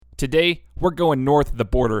Today, we're going north of the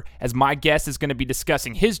border as my guest is going to be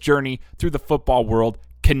discussing his journey through the football world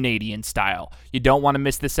Canadian style. You don't want to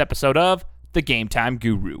miss this episode of The Game Time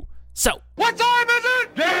Guru. So, what time is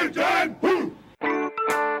it? Game time! Woo!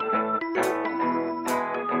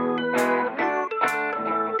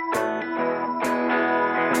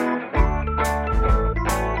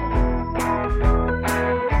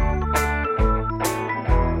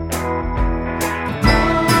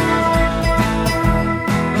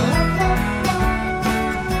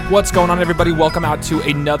 What's going on, everybody? Welcome out to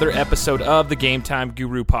another episode of the Game Time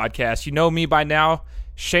Guru podcast. You know me by now,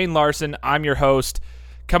 Shane Larson. I'm your host,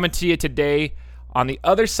 coming to you today on the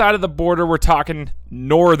other side of the border. We're talking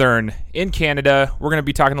northern in Canada. We're going to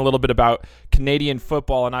be talking a little bit about Canadian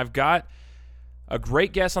football, and I've got a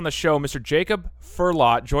great guest on the show, Mr. Jacob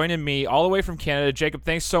Firlotte, joining me all the way from Canada. Jacob,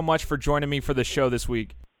 thanks so much for joining me for the show this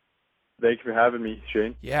week. Thank you for having me,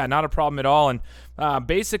 Shane. Yeah, not a problem at all. And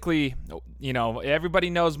basically, you know,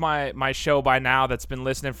 everybody knows my show by now that's been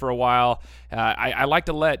listening for a while. I like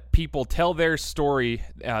to let people tell their story,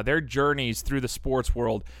 their journeys through the sports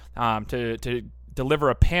world to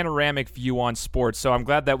deliver a panoramic view on sports. So I'm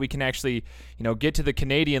glad that we can actually, you know, get to the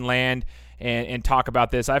Canadian land and talk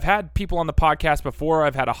about this. I've had people on the podcast before.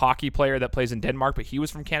 I've had a hockey player that plays in Denmark, but he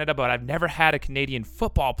was from Canada. But I've never had a Canadian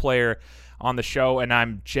football player on the show, and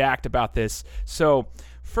I'm jacked about this. So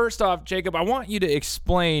first off, Jacob, I want you to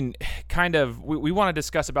explain kind of, we want to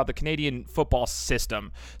discuss about the Canadian football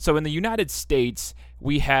system. So in the United States,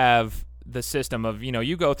 we have the system of, you know,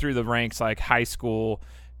 you go through the ranks like high school,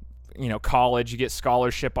 you know, college, you get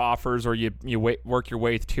scholarship offers, or you work your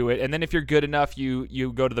way to it. And then if you're good enough,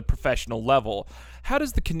 you go to the professional level. How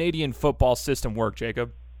does the Canadian football system work,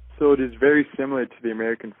 Jacob? So it is very similar to the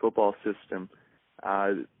American football system.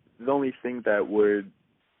 The only thing that would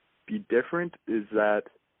be different is that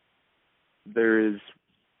there is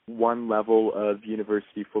one level of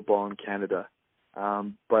university football in Canada.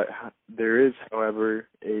 But there is, however,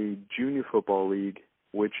 a junior football league,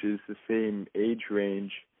 which is the same age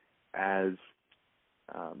range as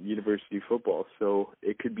university football. So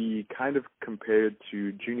it could be kind of compared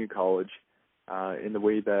to junior college in the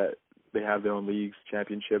way that they have their own leagues,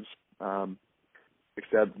 championships,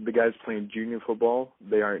 except the guys playing junior football,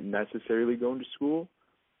 they aren't necessarily going to school,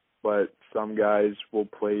 but some guys will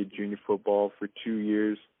play junior football for 2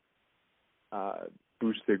 years,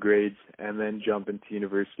 boost their grades, and then jump into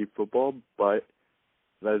university football. But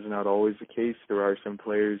that is not always the case. There are some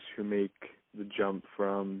players who make the jump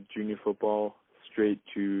from junior football straight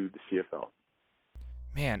to the CFL.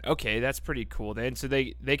 Man, okay, that's pretty cool then. So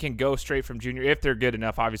they can go straight from junior, if they're good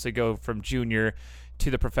enough, obviously go from junior to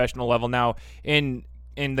the professional level. Now, in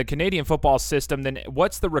the Canadian football system, then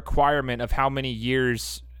what's the requirement of how many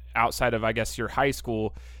years outside of, I guess, your high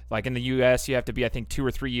school? Like in the U.S., you have to be, I think, 2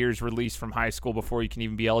 or 3 years released from high school before you can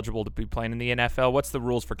even be eligible to be playing in the NFL. What's the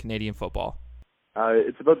rules for Canadian football?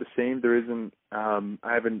 It's about the same. There isn't, I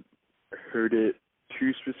haven't heard it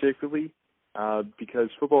too specifically because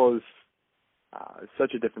football is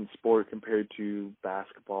such a different sport compared to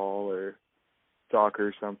basketball or soccer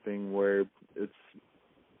or something, where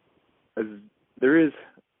there is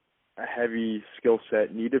a heavy skill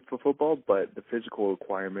set needed for football, but the physical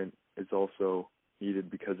requirement is also needed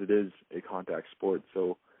because it is a contact sport.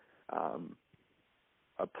 So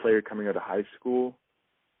a player coming out of high school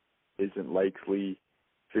isn't likely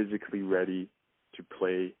physically ready to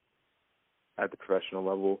play at the professional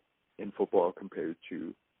level in football compared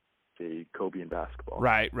to, say, Kobe in basketball.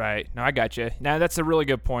 Right. No, I got you. Now, that's a really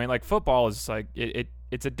good point. Like, football is like,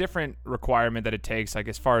 it's a different requirement that it takes, like,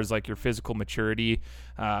 as far as like your physical maturity,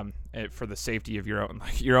 for the safety of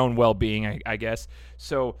your own well-being, I guess.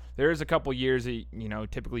 So there is a couple years that, you know,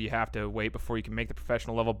 typically you have to wait before you can make the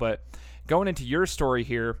professional level. But going into your story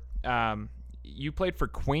here, you played for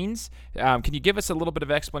Queens. Can you give us a little bit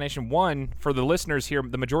of explanation? One, for the listeners here,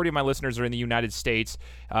 the majority of my listeners are in the United States.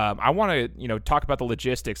 I want to, you know, talk about the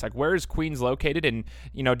logistics. Like, where is Queens located? And,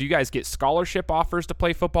 you know, do you guys get scholarship offers to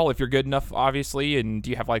play football if you're good enough, obviously? And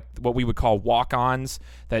do you have, like, what we would call walk-ons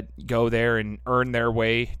that go there and earn their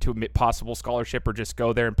way to a possible scholarship, or just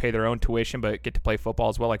go there and pay their own tuition but get to play football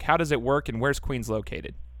as well? Like, how does it work, and where's Queens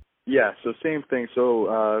located? Yeah, so same thing.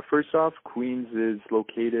 So first off, Queens is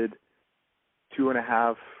located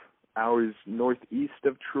 2.5 hours northeast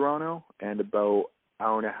of Toronto and about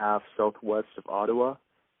 1.5 hours southwest of Ottawa.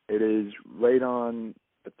 It is right on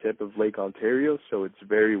the tip of Lake Ontario, so it's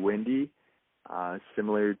very windy,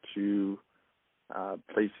 similar to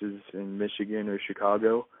places in Michigan or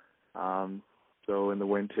Chicago. So in the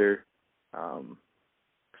winter,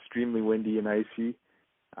 extremely windy and icy.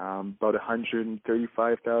 About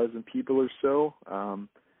 135,000 people or so.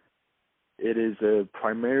 it is a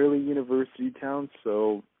primarily university town,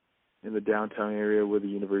 so in the downtown area where the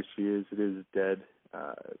university is, it is dead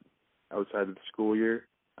outside of the school year.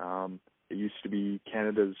 It used to be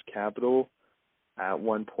Canada's capital at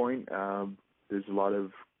one point. There's a lot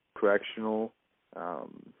of correctional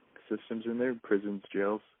systems in there, prisons,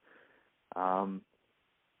 jails.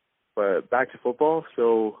 But back to football,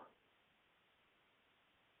 so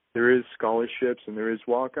there is scholarships and there is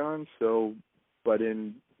walk-ons, but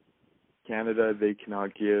in Canada they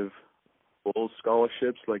cannot give full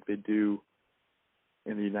scholarships like they do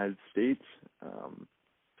in the United States.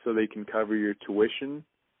 So they can cover your tuition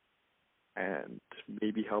and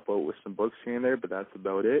maybe help out with some books here and there, but that's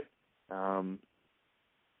about it. And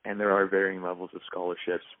there are varying levels of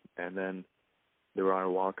scholarships. And then there are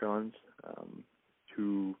walk-ons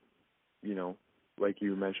who, like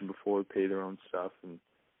you mentioned before, pay their own stuff and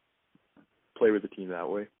play with the team that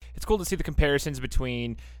way. It's cool to see the comparisons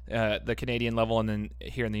between the Canadian level and then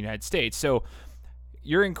here in the United States. So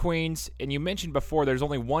you're in Queens, and you mentioned before there's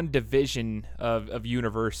only one division of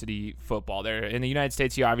university football. There in the United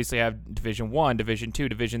States, you obviously have Division I, Division II,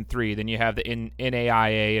 Division III. Then you have the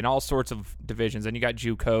NAIA and all sorts of divisions. And you got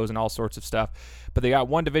JUCOs and all sorts of stuff. But they got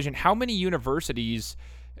one division. How many universities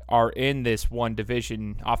are in this one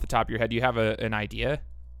division off the top of your head? Do you have an idea?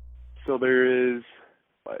 So there is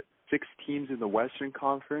 6 teams in the Western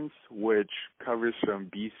Conference, which covers from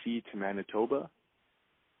BC to Manitoba.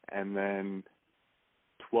 And then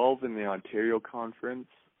 12 in the Ontario Conference,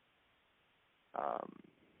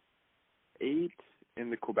 8 in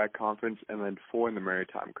the Quebec Conference, and then 4 in the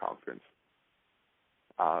Maritime Conference.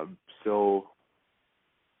 So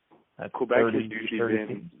that's Quebec 30, has usually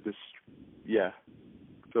been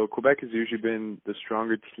So Quebec has usually been the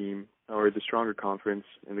stronger team or the stronger conference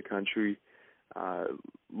in the country,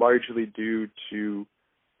 largely due to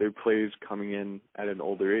their players coming in at an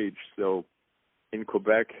older age. So in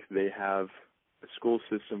Quebec, they have a school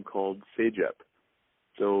system called CEGEP.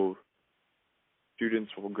 So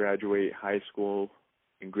students will graduate high school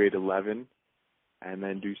in grade 11 and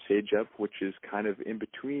then do CEGEP, which is kind of in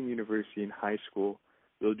between university and high school.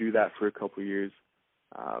 They'll do that for a couple of years,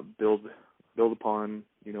 build upon,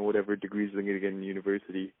 whatever degrees they're going to get in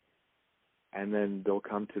university, and then they'll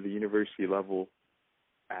come to the university level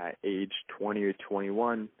at age 20 or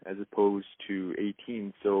 21 as opposed to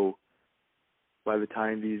 18. So by the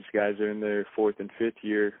time these guys are in their 4th and 5th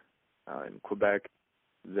year in Quebec,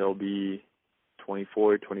 they'll be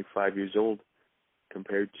 24, 25 years old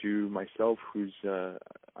compared to myself, who's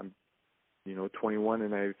I'm 21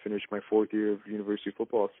 and I finished my 4th year of university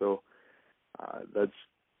football. So that's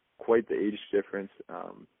quite the age difference.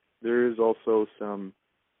 There is also some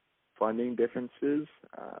funding differences.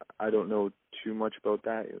 I don't know too much about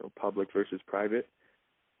that, public versus private.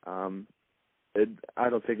 I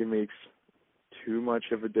don't think it makes too much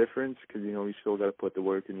of a difference because, you still got to put the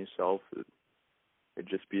work in yourself. It'd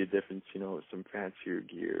just be a difference, with some fancier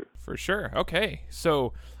gear. For sure. Okay.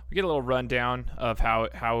 So we get a little rundown of how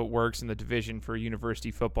it works in the division for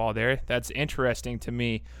university football there. That's interesting to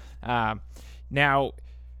me. Now,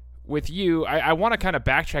 with you, I want to kind of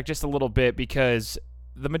backtrack just a little bit because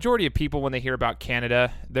the majority of people, when they hear about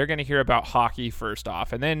Canada, they're going to hear about hockey first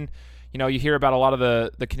off. And then, you hear about a lot of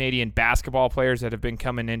the Canadian basketball players that have been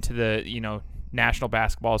coming into the, National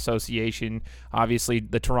Basketball Association. Obviously,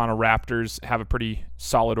 the Toronto Raptors have a pretty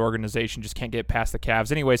solid organization, just can't get past the Cavs.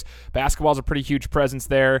 Anyways, basketball's a pretty huge presence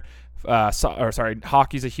there.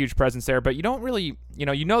 Hockey's a huge presence there. But you don't really,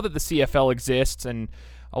 you know that the CFL exists, and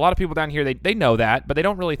a lot of people down here, they know that, but they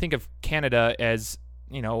don't really think of Canada as,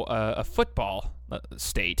 a football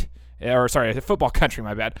state. A football country,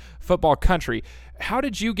 my bad. Football country. How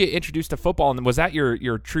did you get introduced to football, and was that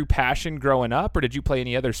your true passion growing up, or did you play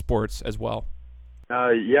any other sports as well?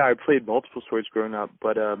 Yeah, I played multiple sports growing up,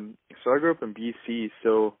 but so I grew up in BC,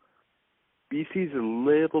 so BC's a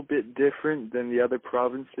little bit different than the other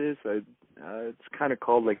provinces. It's kind of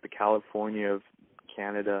called like the California of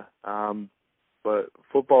Canada, but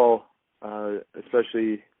football,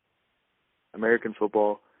 especially American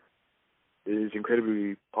football, is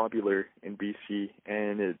incredibly popular in BC,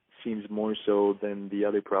 and it seems more so than the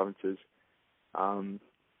other provinces.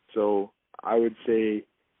 So I would say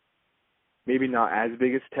maybe not as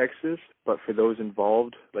big as Texas, but for those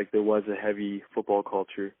involved, like there was a heavy football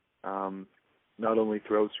culture, not only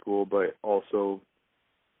throughout school, but also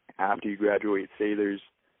after you graduate. Say there's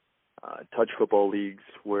touch football leagues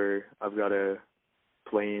where I've got to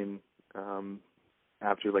play in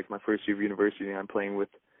after like my first year of university, and I'm playing with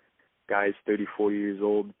guys 34 years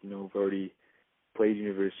old, who've already played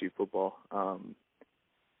university football.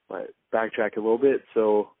 But backtrack a little bit.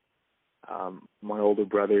 So my older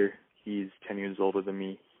brother, He's 10 years older than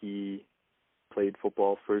me. He played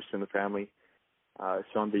football first in the family.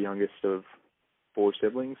 So I'm the youngest of 4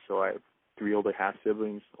 siblings. So I have 3 older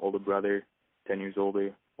half-siblings, older brother, 10 years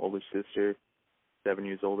older sister, 7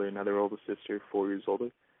 years older, another older sister, 4 years older.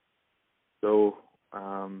 So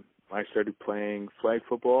I started playing flag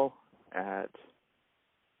football at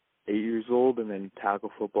 8 years old, and then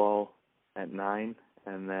tackle football at 9,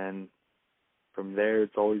 and then from there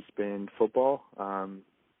it's always been football. I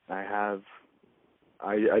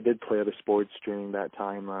did play other sports during that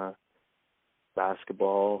time,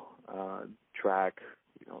 basketball, track,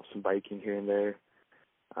 some biking here and there.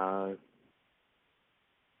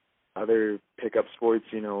 Other pickup sports,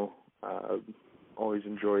 always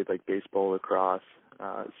enjoyed like baseball, lacrosse.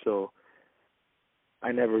 So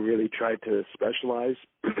I never really tried to specialize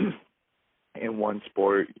in one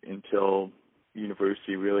sport until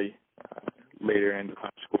university, really, later end of high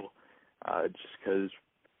school, just because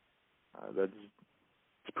it's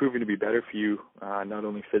proven to be better for you, not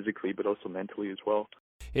only physically but also mentally as well.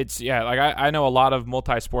 I know a lot of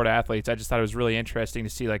multi-sport athletes. I just thought it was really interesting to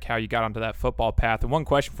see like how you got onto that football path. And one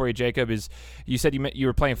question for you, Jacob, is you said you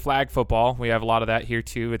were playing flag football. We have a lot of that here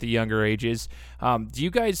too at the younger ages. Do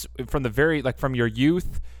you guys from your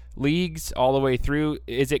youth leagues all the way through,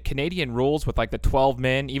 is it Canadian rules with like the 12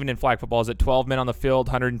 men, even in flag football, is it 12 men on the field,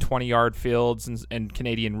 120-yard fields and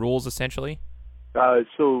Canadian rules essentially?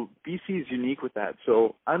 So BC is unique with that.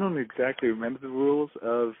 So I don't exactly remember the rules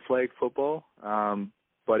of flag football,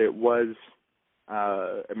 but it was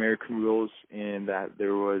American rules in that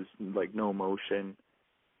there was like no motion,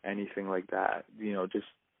 anything like that. Just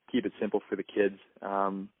keep it simple for the kids.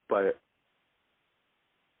 But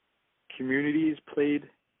communities played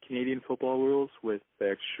Canadian football rules with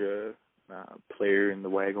the extra player in the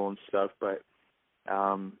waggle and stuff. But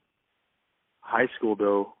high school,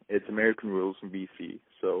 though, it's American rules in BC.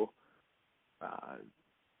 So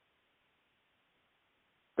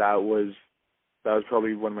that was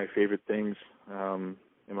probably one of my favorite things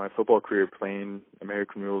in my football career, playing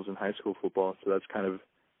American rules in high school football. So that's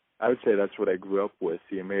I would say that's what I grew up with,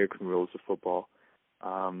 the American rules of football.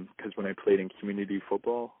 Because when I played in community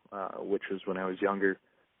football, which was when I was younger,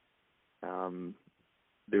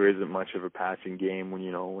 there isn't much of a passing game when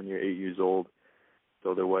you're 8 years old.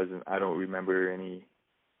 So there wasn't. I don't remember any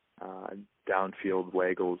downfield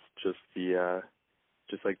waggles. Just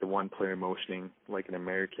like the one player motioning like an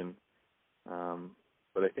American.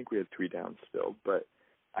 But I think we had 3 downs still. But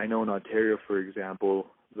I know in Ontario, for example,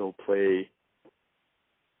 they'll play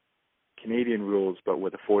Canadian rules, but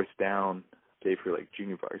with a 4th down, say for like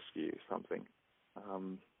junior varsity or something.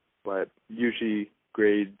 But usually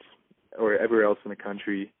grades, or everywhere else in the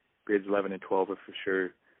country, grades 11 and 12 are for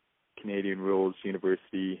sure Canadian rules.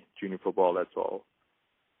 University, junior football, that's all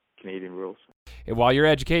Canadian rules. While you're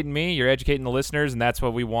educating me, you're educating the listeners, and that's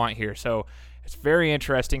what we want here. So it's very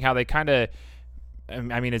interesting how they kind of,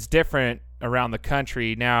 it's different around the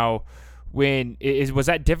country. Now, was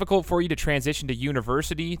that difficult for you to transition to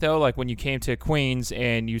university, though? Like when you came to Queens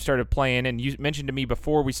and you started playing, and you mentioned to me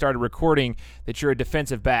before we started recording that you're a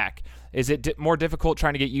defensive back. Is it more difficult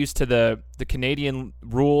trying to get used to the Canadian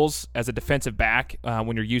rules as a defensive back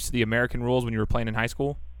when you're used to the American rules when you were playing in high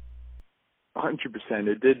school? 100%.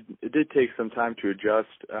 It did take some time to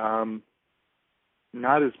adjust.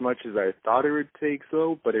 Not as much as I thought it would take,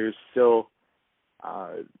 though, but it was still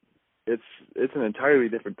it's an entirely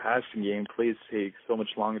different passing game. Plays take so much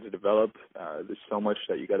longer to develop. There's so much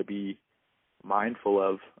that you got to be mindful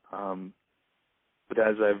of. But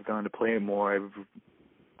as I've gone to play more,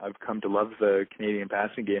 I've come to love the Canadian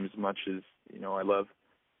passing game as much as I love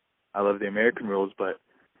the American rules. But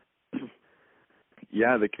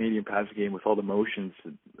yeah, the Canadian passing game with all the motions,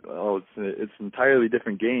 it's an entirely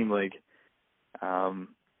different game. Like my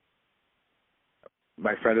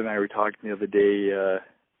friend and I were talking the other day.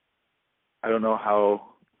 I don't know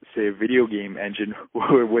how, say, a video game engine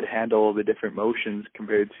would handle all the different motions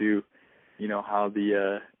compared to, how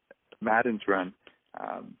the Maddens run.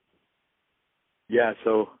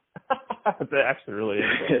 So that's actually really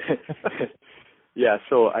interesting. Yeah,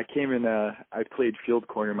 so I came in. I played field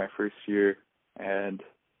corner my first year, and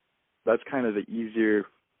that's kind of the easier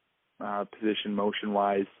position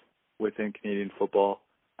motion-wise within Canadian football.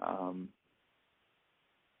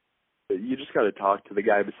 You just got to talk to the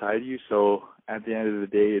guy beside you. So at the end of the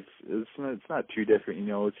day, it's not too different.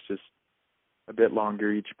 It's just a bit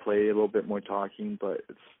longer each play, a little bit more talking, but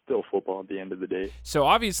it's still football at the end of the day. So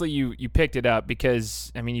obviously you picked it up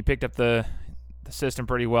because you picked up the system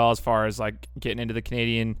pretty well as far as like getting into the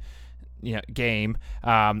Canadian game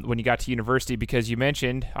when you got to university? Because you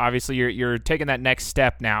mentioned obviously you're taking that next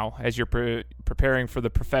step now as you're preparing for the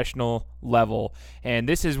professional level, and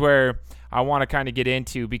this is where I want to kind of get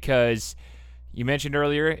into, because you mentioned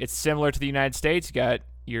earlier it's similar to the United States. You got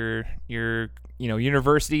your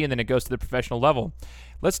university, and then it goes to the professional level.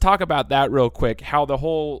 Let's talk about that real quick, how the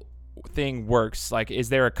whole thing works. Like, is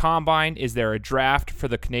there a combine? Is there a draft for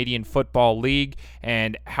the Canadian Football League?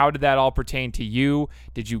 And how did that all pertain to you?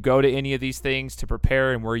 Did you go to any of these things to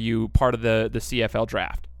prepare, and were you part of the CFL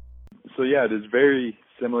draft? So yeah, it is very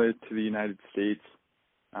similar to the United States,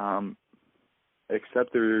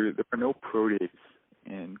 except there are no pro days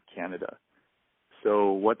in Canada.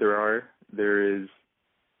 So what there is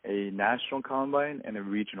a national combine and a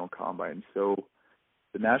regional combine. So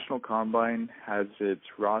the national combine has its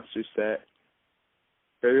roster set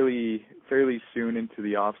fairly soon into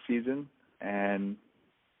the off season, and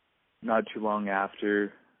not too long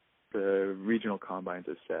after the regional combines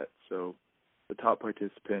are set. So the top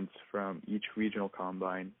participants from each regional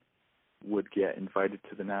combine would get invited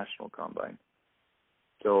to the national combine.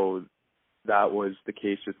 So that was the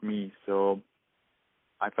case with me. So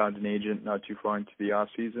I found an agent not too far into the off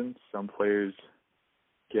season. Some players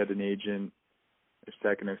get an agent their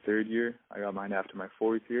second or third year. I got mine after my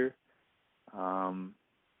fourth year.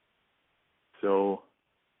 So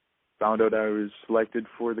found out I was selected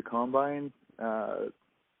for the combine. I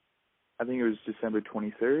think it was December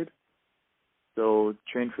 23rd. So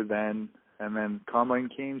trained for then, and then combine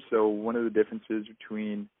came. So one of the differences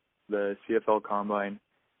between the CFL combine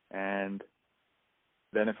and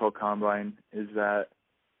the NFL combine is that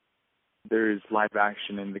there is live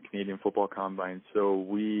action in the Canadian Football Combine. So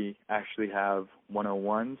we actually have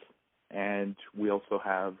 101s, and we also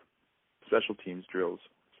have special teams drills.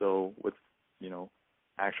 So with,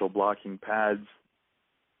 actual blocking pads,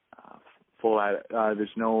 there's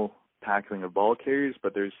no tackling of ball carriers,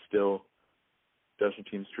 but there's still special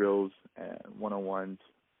teams drills and 101s,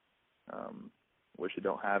 which you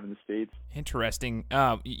don't have in the States. Interesting.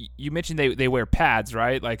 You mentioned they wear pads,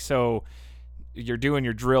 right? Like, so you're doing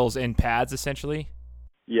your drills in pads, essentially?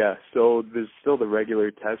 Yeah, so there's still the regular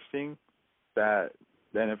testing that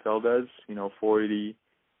the NFL does, 480,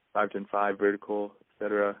 5-10-5, vertical,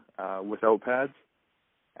 etc., without pads.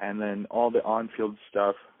 And then all the on-field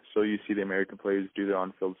stuff, so you see the American players do their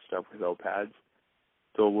on-field stuff without pads.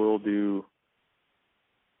 So we'll do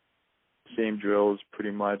same drills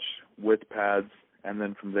pretty much with pads, and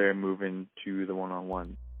then from there move into the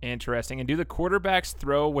one-on-one. Interesting. And do the quarterbacks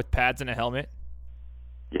throw with pads and a helmet?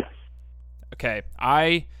 Yes. Okay,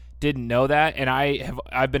 I didn't know that, and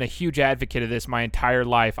I've been a huge advocate of this my entire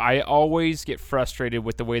life. I always get frustrated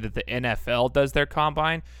with the way that the NFL does their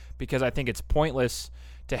combine, because I think it's pointless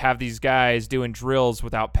to have these guys doing drills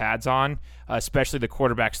without pads on, especially the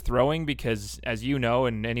quarterbacks throwing, because as you know,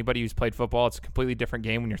 and anybody who's played football, it's a completely different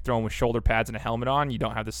game when you're throwing with shoulder pads and a helmet on. You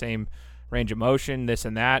don't have the same range of motion, this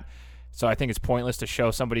and that. So I think it's pointless to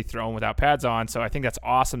show somebody throwing without pads on. So I think that's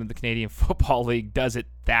awesome that the Canadian Football League does it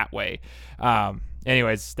that way.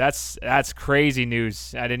 Anyways, that's crazy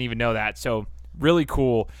news. I didn't even know that. So really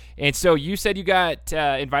cool. And so you said you got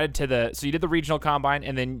invited to so you did the regional combine,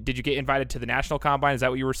 and then did you get invited to the national combine? Is that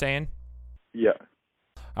what you were saying? Yeah.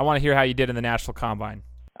 I want to hear how you did in the national combine.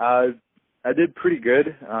 I did pretty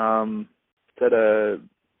good. Set a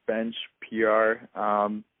bench PR.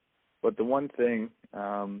 But the one thing,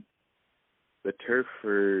 the turf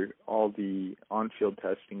for all the on-field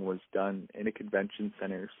testing was done in a convention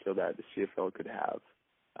center so that the CFL could have.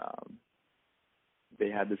 They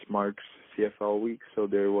had this Marks CFL week, so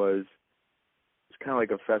it's kind of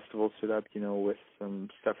like a festival set up, with some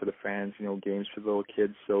stuff for the fans, games for the little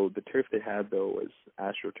kids. So the turf they had, though, was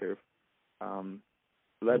AstroTurf.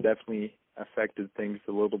 So that definitely affected things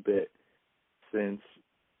a little bit, since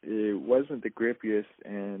it wasn't the grippiest,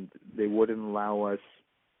 and they wouldn't allow us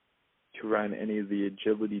to run any of the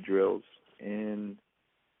agility drills in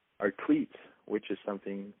our cleats, which is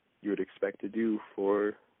something you would expect to do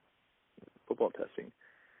for football testing.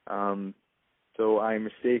 So I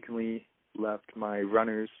mistakenly left my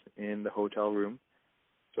runners in the hotel room,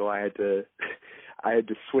 so I had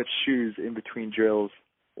to switch shoes in between drills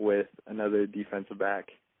with another defensive back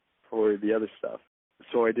for the other stuff.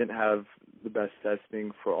 So I didn't have the best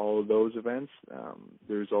testing for all of those events.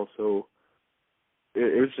 There's also,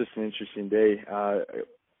 it was just an interesting day.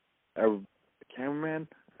 A cameraman,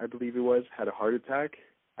 I believe it was, had a heart attack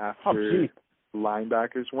after the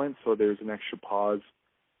linebackers went, so there was an extra pause,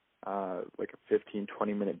 like a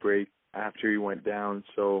 15-20 minute break after he went down.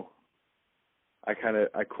 So I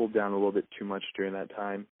cooled down a little bit too much during that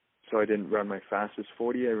time. so I didn't run my fastest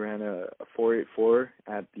 40. I ran a 4.84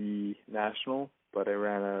 at the national, but I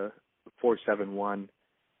ran a 4.71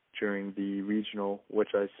 during the regional, which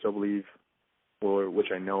I still believe, or which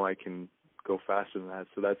I know I can go faster than that.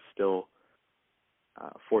 So that's still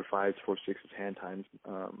 4.5s, 4.6s hand times.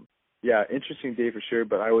 Yeah, interesting day for sure,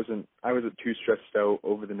 but I wasn't too stressed out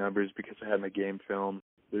over the numbers because I had my game film.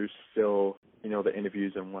 There's still, the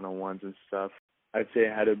interviews and one-on-ones and stuff. I'd say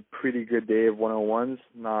I had a pretty good day of one-on-ones,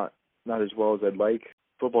 not as well as I'd like.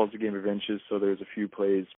 Football's a game of inches, so there's a few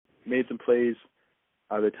plays. Made some plays.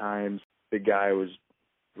 Other times, the guy was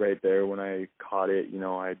right there when I caught it.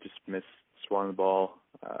 I just swung the ball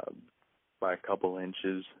by a couple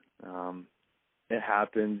inches. It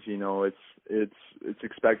happens, it's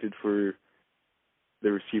expected for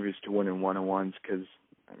the receivers to win in one-on-ones because,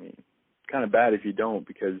 it's kind of bad if you don't,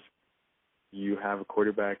 because you have a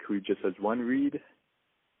quarterback who just has one read,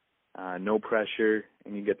 no pressure,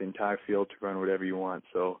 and you get the entire field to run whatever you want.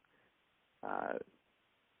 So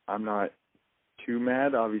I'm not too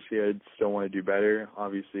mad. Obviously, I'd still want to do better.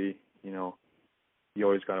 Obviously, you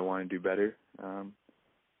always got to want to do better.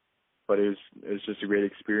 But it was just a great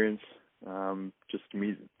experience. Just to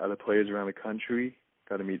meet other players around the country.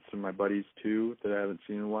 Got to meet some of my buddies too that I haven't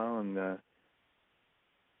seen in a while, and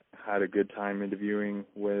had a good time interviewing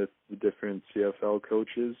with the different CFL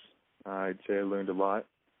coaches. I'd say I learned a lot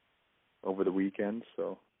over the weekend,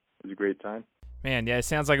 so it was a great time. Man, yeah, it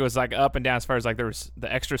sounds like it was like up and down as far as like there was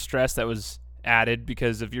the extra stress that was added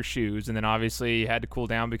because of your shoes, and then obviously you had to cool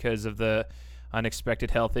down because of the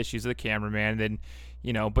unexpected health issues of the cameraman. And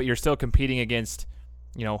then, but you're still competing against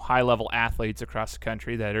high-level athletes across the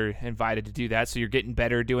country that are invited to do that. So you're getting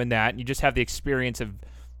better doing that. And you just have the experience of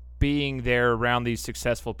being there around these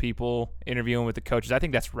successful people, interviewing with the coaches. I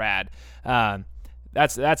think that's rad.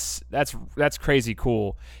 That's crazy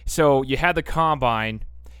cool. So you had the combine,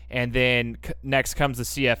 and then next comes the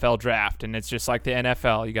CFL draft, and it's just like the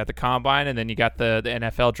NFL. You got the combine, and then you got the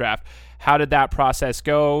NFL draft. How did that process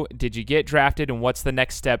go? Did you get drafted, and what's the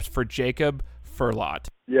next steps for Jacob Firlotte?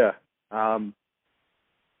 Yeah.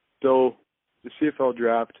 So the CFL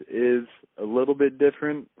draft is a little bit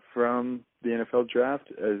different from the NFL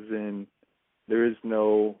draft, as in there is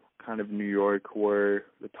no kind of New York where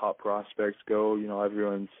the top prospects go.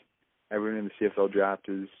 Everyone in the CFL draft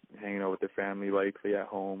is hanging out with their family, likely at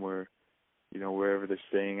home or, wherever they're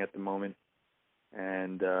staying at the moment,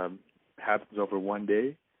 and happens over one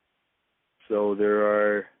day. So there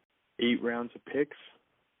are 8 rounds of picks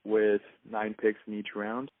with 9 picks in each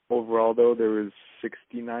round. Overall, though, there was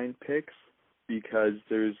 69 picks because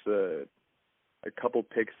there's a couple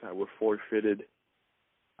picks that were forfeited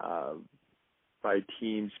by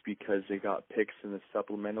teams because they got picks in the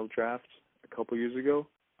supplemental draft a couple years ago.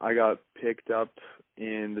 I got picked up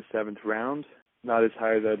in the 7th round. Not as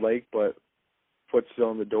high as I'd like, but foot still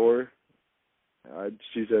in the door. I'd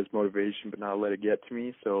just use it as motivation, but not let it get to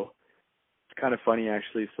me. So it's kind of funny,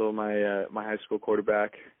 actually. So my high school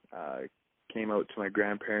quarterback came out to my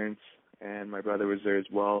grandparents, and my brother was there as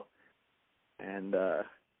well. And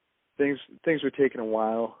things were taking a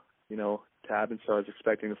while, to happen. So I was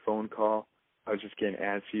expecting a phone call. I was just getting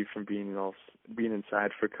antsy from being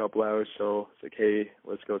inside for a couple hours. So it's like, hey,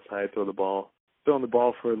 let's go outside, throw the ball. Throwing the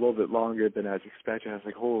ball for a little bit longer than I was expecting. I was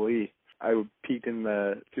like, holy! I peeked through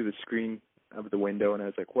the screen of the window, and I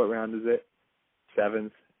was like, what round is it?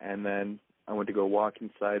 7th. And then I went to go walk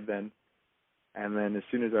inside then. And then as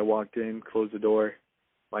soon as I walked in, closed the door,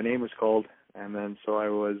 my name was called. And then so I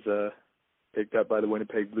was picked up by the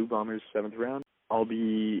Winnipeg Blue Bombers, 7th round. I'll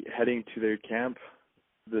be heading to their camp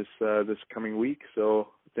this coming week, so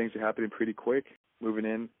things are happening pretty quick. Moving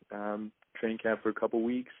in, training camp for a couple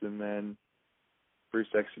weeks, and then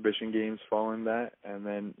first exhibition games following that, and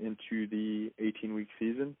then into the 18-week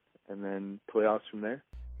season, and then playoffs from there.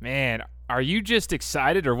 Man, are you just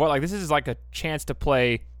excited or what? Like, this is like a chance to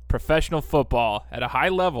play professional football at a high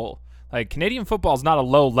level. Like, Canadian football is not a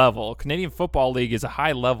low level. Canadian Football League is a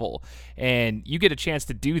high level, and you get a chance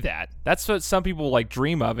to do that. That's what some people like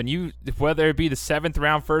dream of. And you, whether it be the 7th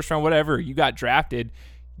round, 1st round, whatever, you got drafted,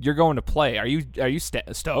 you're going to play. Are you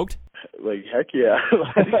stoked? Like, heck yeah.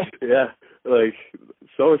 Yeah, like,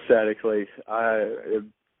 so ecstatic. Like,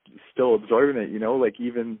 I'm still absorbing it, like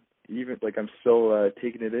even like I'm still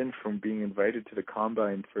taking it in from being invited to the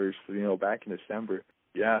combine first, back in December.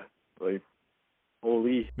 Yeah, like,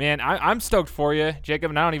 holy. Man, I'm stoked for you,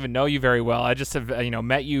 Jacob, and I don't even know you very well. I just have,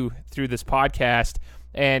 met you through this podcast,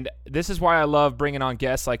 and this is why I love bringing on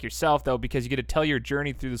guests like yourself, though, because you get to tell your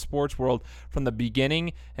journey through the sports world from the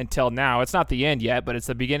beginning until now. It's not the end yet, but it's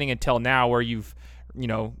the beginning until now, where you've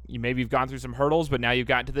you've gone through some hurdles, but now you've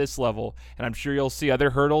gotten to this level. And I'm sure you'll see other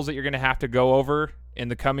hurdles that you're going to have to go over in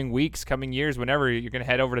the coming weeks, coming years, whenever you're going to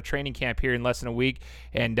head over to training camp here in less than a week.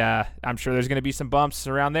 And I'm sure there's going to be some bumps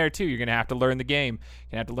around there too. You're going to have to learn the game.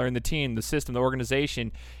 You're going to have to learn the team, the system, the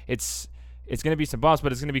organization. It's going to be some bumps,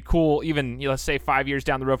 but it's going to be cool. Even, let's say 5 years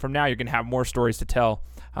down the road from now, you're going to have more stories to tell.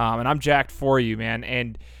 And I'm jacked for you, man.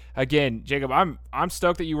 And again, Jacob, I'm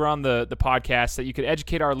stoked that you were on the podcast, that you could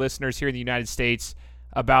educate our listeners here in the United States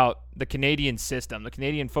about the Canadian system, the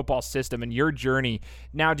Canadian football system, and your journey.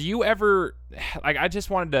 Now, do you ever,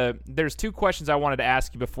 there's two questions I wanted to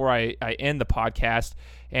ask you before I end the podcast,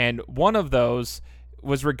 and one of those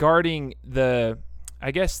was regarding the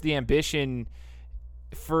ambition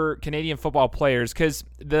for Canadian football players, because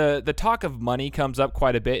the talk of money comes up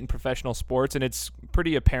quite a bit in professional sports, and it's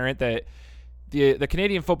pretty apparent that the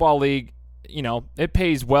Canadian Football League, it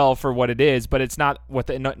pays well for what it is, but it's not what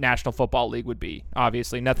the National Football League would be.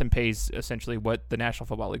 Obviously, nothing pays essentially what the National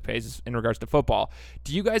Football League pays in regards to football.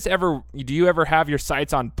 Do you ever have your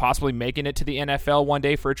sights on possibly making it to the NFL one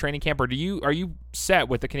day for a training camp, or are you set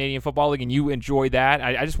with the Canadian Football League and you enjoy that?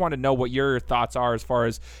 I just want to know what your thoughts are as far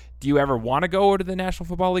as, do you ever want to go to the National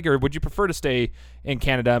Football League, or would you prefer to stay in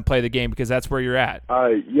Canada and play the game because that's where you're at?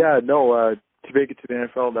 To make it to the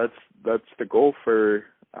NFL, that's the goal for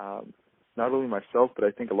not only myself, but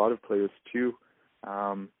I think a lot of players too.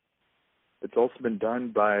 It's also been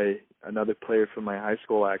done by another player from my high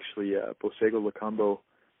school, actually, Bosego Lacombo.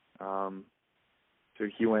 So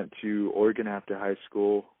he went to Oregon after high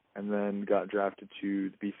school and then got drafted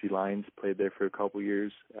to the BC Lions, played there for a couple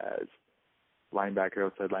years as linebacker,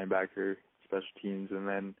 outside linebacker, special teams, and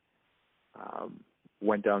then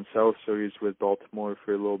went down south, so he was with Baltimore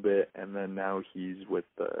for a little bit, and then now he's with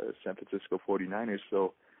the San Francisco 49ers.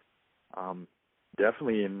 So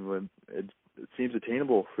definitely, and it seems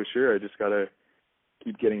attainable for sure. I just got to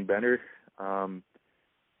keep getting better. The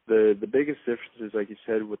biggest difference is, like you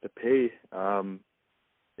said, with the pay.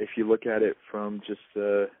 If you look at it from just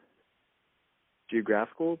a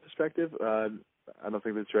geographical perspective, I don't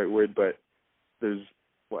think that's the right word, but there's,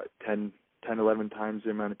 11 times the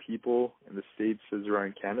amount of people in the States as there are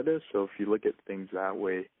in Canada. So if you look at things that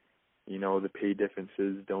way, the pay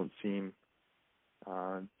differences don't seem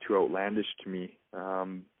too outlandish to me.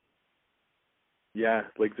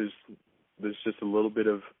 There's just a little bit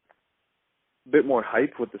more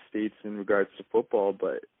hype with the States in regards to football,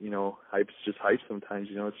 but, hype's just hype sometimes,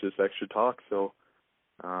 it's just extra talk. So,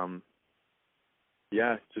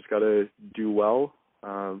 just got to do well,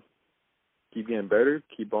 keep getting better,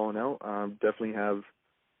 keep balling out. Definitely have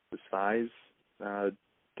the size to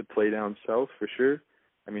play down south for sure.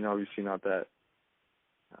 I mean, obviously not that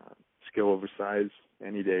skill over size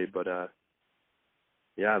any day, but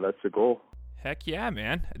that's the goal. Heck yeah,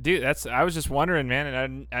 man, dude. I was just wondering, man,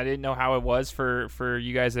 and I didn't know how it was for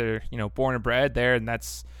you guys that are born and bred there, and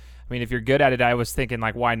that's. I mean, if you're good at it, I was thinking,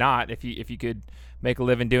 like, why not? If you could make a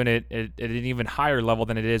living doing it at an even higher level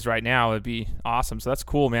than it is right now, it'd be awesome. So that's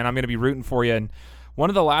cool, man. I'm going to be rooting for you. And one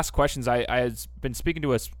of the last questions, I had been speaking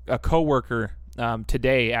to a coworker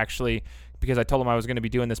today, actually, because I told him I was going to be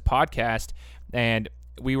doing this podcast, and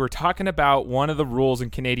we were talking about one of the rules in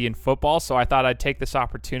Canadian football, so I thought I'd take this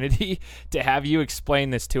opportunity to have you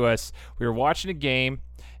explain this to us. We were watching a game,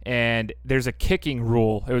 and there's a kicking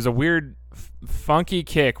rule. It was a weird, funky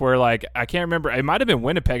kick where, like, I can't remember. It might have been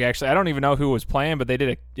Winnipeg, actually. I don't even know who was playing, but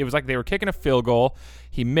it was like they were kicking a field goal.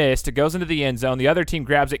 He missed. It goes into the end zone. The other team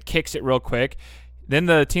grabs it, kicks it real quick. Then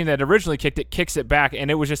the team that originally kicked it kicks it back,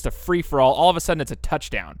 and it was just a free-for-all. All of a sudden, it's a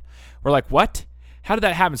touchdown. We're like, what? How did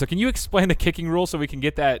that happen? So can you explain the kicking rule so we can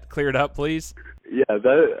get that cleared up, please? Yeah,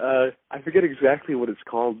 I forget exactly what it's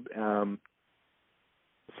called.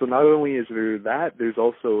 So not only is there that, there's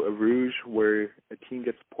also a rouge where a team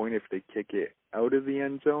gets a point if they kick it out of the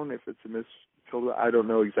end zone, if it's a missed field goal. I don't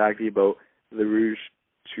know exactly about the rouge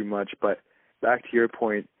too much, but back to your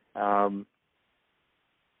point, that's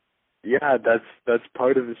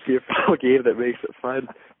part of the CFL game that makes it fun.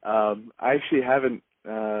 I actually haven't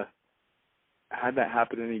had that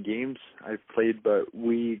happen in any games I've played, but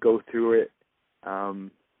we go through it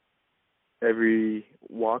every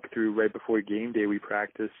walkthrough right before game day. We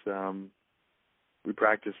practice those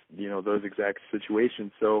exact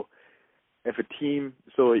situations. So if a team,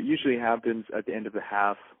 so it usually happens at the end of the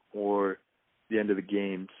half or the end of the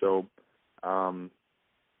game. So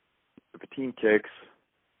if a team kicks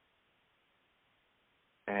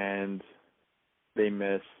and they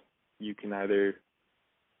miss, you can either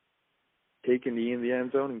take a knee in the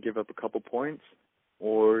end zone and give up a couple points,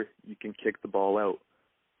 or you can kick the ball out.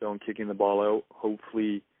 So in kicking the ball out,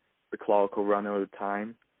 hopefully the clock will run out of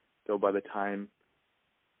time. So by the time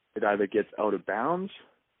it either gets out of bounds,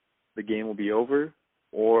 the game will be over,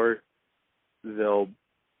 or they'll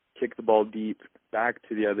kick the ball deep back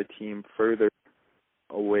to the other team further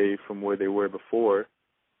away from where they were before.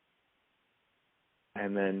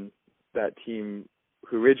 And then that team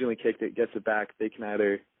who originally kicked it gets it back. They can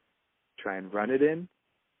either try and run it in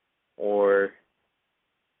or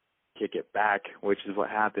kick it back, which is what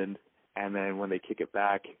happened. And then when they kick it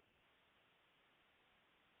back,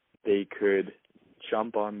 they could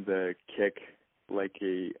jump on the kick like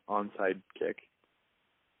a onside kick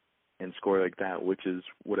and score like that, which is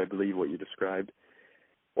what I believe what you described.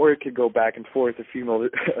 Or it could go back and forth a few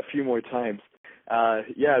more times.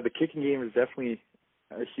 The kicking game is definitely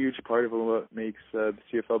a huge part of what makes the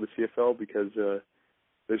CFL the CFL, because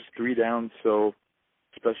there's 3 downs, so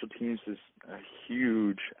special teams is a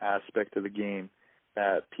huge aspect of the game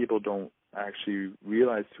that people don't actually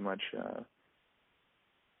realize too much.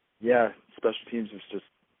 Special teams is just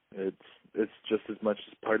it's just as much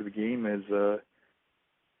as part of the game as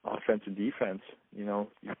offense and defense. You know,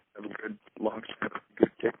 you have a good long snap, a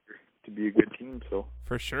good kicker to be a good team. So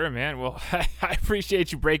for sure, man. Well, I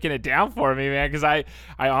appreciate you breaking it down for me, man, because I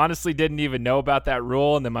honestly didn't even know about that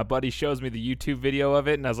rule, and then my buddy shows me the YouTube video of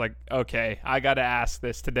it, and I was like, okay, I got to ask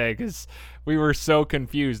this today, because we were so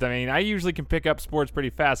confused. I mean, I usually can pick up sports pretty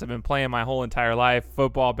fast. I've been playing my whole entire life,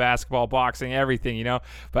 football, basketball, boxing, everything, you know,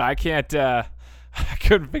 but I can't I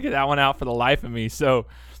couldn't figure that one out for the life of me. So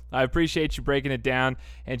I appreciate you breaking it down.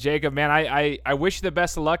 And Jacob, man, I wish you the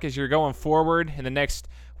best of luck as you're going forward in the next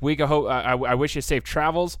week. I wish you safe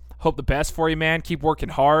travels. Hope the best for you, man. Keep working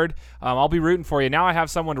hard. I'll be rooting for you. Now I have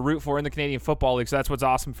someone to root for in the Canadian Football League, so that's what's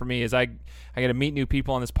awesome for me is I get to meet new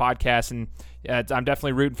people on this podcast, and I'm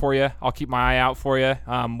definitely rooting for you. I'll keep my eye out for you.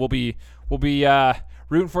 We'll be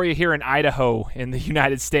rooting for you here in Idaho in the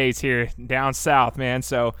United States here down south, man.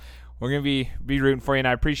 So we're going to be rooting for you, and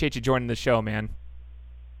I appreciate you joining the show, man.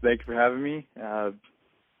 Thank you for having me.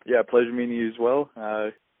 Pleasure meeting you as well.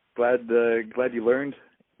 Glad you learned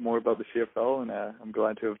more about the CFL, and I'm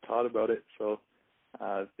glad to have taught about it. So,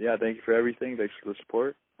 thank you for everything. Thanks for the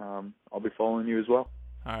support. I'll be following you as well.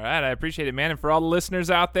 All right, I appreciate it, man. And for all the listeners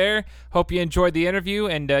out there, hope you enjoyed the interview.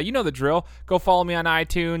 And you know the drill. Go follow me on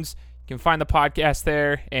iTunes. You can find the podcast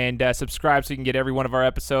there, and subscribe so you can get every one of our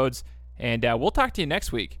episodes. And we'll talk to you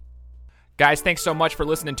next week. Guys, thanks so much for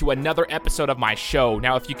listening to another episode of my show.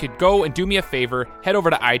 Now, if you could go and do me a favor, head over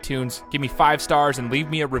to iTunes, give me 5 stars, and leave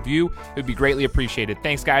me a review, it would be greatly appreciated.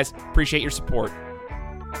 Thanks, guys. Appreciate your support.